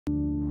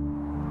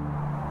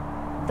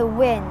The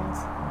wind,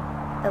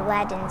 the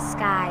leaden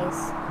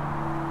skies,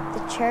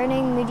 the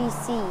churning moody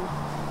sea,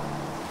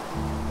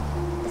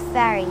 the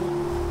ferry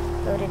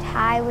loaded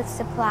high with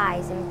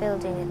supplies and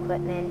building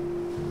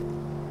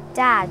equipment,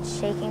 Dad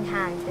shaking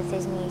hands with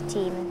his new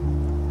team,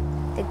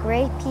 the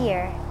grey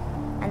pier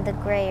and the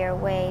greyer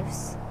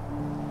waves,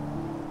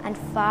 and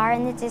far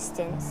in the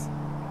distance,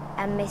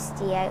 a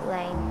misty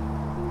outline,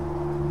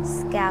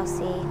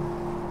 Skelsay,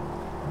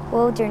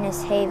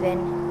 wilderness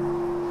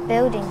haven,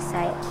 building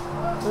site,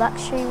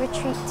 luxury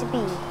retreat to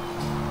be,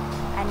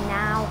 and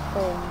now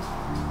home.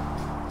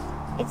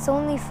 It's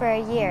only for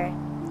a year,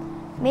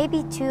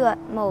 maybe 2 at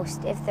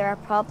most if there are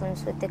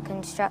problems with the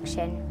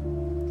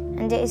construction.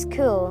 And it is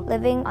cool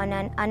living on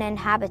an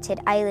uninhabited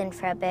island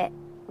for a bit,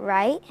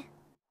 right?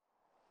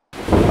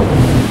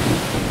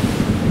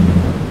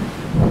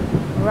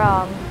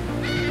 Wrong.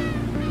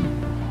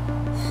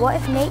 What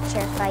if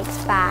nature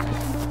fights back?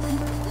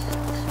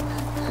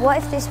 What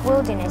if this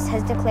wilderness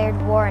has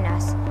declared war on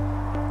us,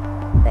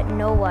 but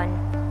no one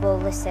will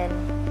listen?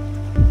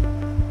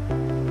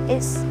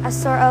 It's a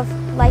sort of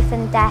life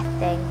and death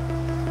thing.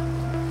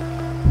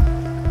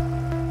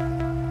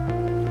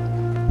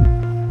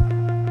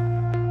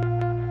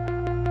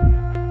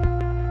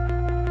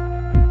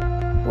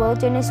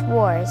 Wilderness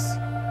wars.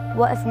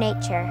 What if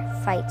nature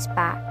fights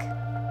back?